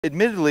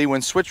Admittedly,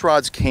 when switch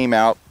rods came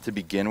out to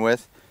begin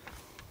with,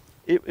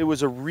 it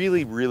was a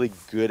really, really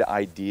good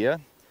idea.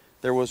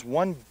 There was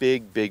one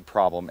big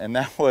problem, and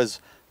that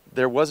was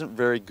there wasn't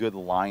very good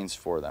lines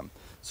for them.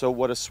 So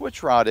what a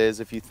switch rod is,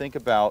 if you think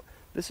about,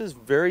 this is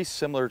very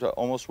similar to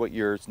almost what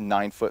your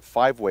 9-foot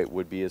 5-weight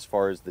would be as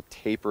far as the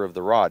taper of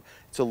the rod.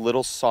 It's a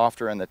little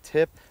softer on the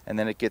tip, and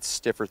then it gets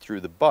stiffer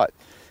through the butt.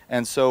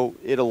 And so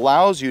it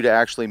allows you to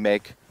actually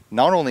make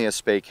not only a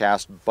Spey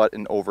cast, but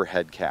an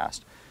overhead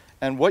cast.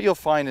 And what you'll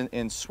find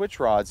in switch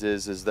rods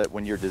is that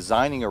when you're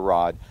designing a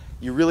rod,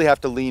 you really have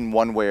to lean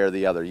one way or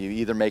the other. You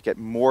either make it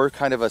more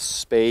kind of a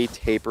Spey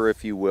taper,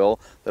 if you will,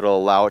 that'll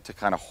allow it to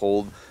kind of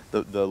hold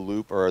the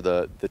loop or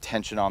the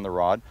tension on the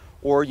rod,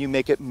 or you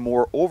make it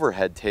more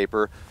overhead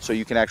taper so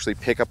you can actually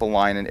pick up a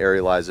line and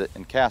aerialize it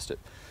and cast it.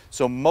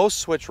 So most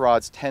switch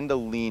rods tend to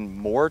lean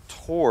more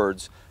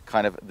towards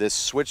kind of this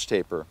switch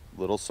taper,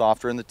 a little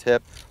softer in the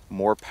tip,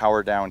 more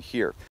power down here.